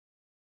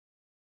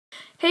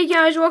Hey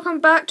guys, welcome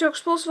back to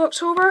Explosive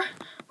October.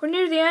 We're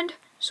near the end,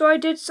 so I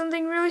did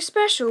something really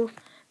special.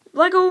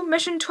 LEGO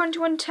Mission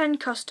 2110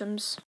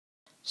 Customs.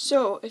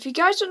 So, if you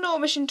guys don't know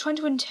what Mission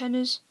 2110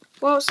 is,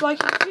 well, it's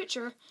like in the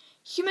future,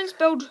 humans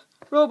build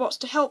robots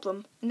to help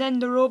them, and then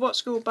the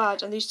robots go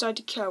bad and they decide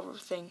to kill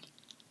everything.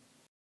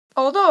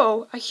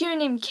 Although, a human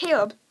named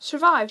Caleb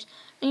survived,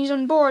 and he's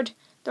on board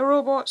the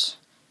robot's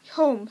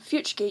home,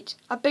 FutureGate,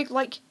 a big,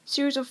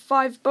 series of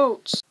 5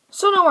 boats.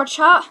 So no more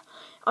chat.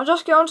 I'll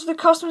just get on to the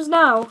customs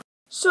now.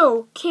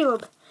 So,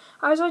 Caleb,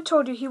 as I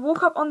told you, he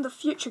woke up on the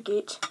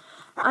FutureGate,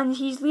 and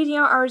he's leading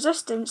out our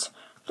resistance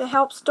to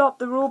help stop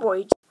the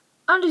roboids.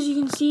 And as you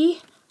can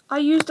see, I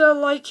used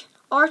a,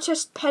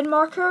 artist pen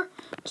marker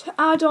to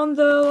add on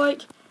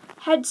the,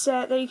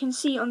 headset that you can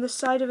see on the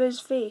side of his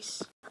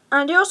face.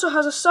 And he also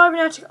has a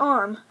cybernetic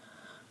arm,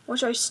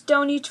 which I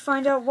still need to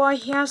find out why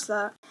he has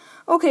that.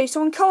 Okay,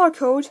 so in color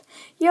code,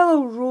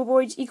 yellow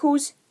roboids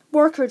equals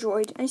worker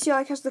droid, and you see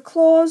it has the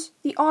claws,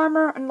 the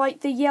armor, and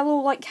the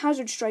yellow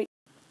hazard stripe.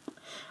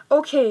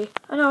 Okay,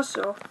 and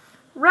also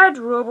red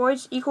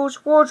roboids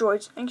equals war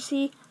droids, and you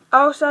see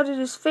I also added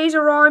his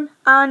phaser arm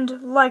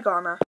and leg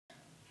armor.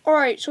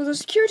 Alright, so the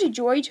security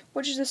droid,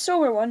 which is the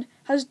silver one,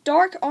 has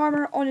dark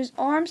armor on his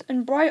arms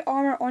and bright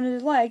armor on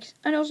his legs,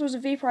 and also has a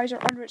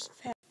vaporizer under its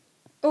head.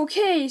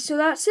 Okay, so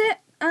that's it.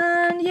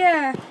 And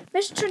yeah,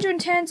 Mission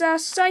 2110 is a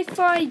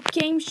sci-fi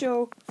game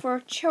show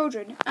for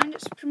children, and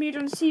it's premiered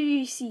on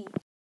CBBC.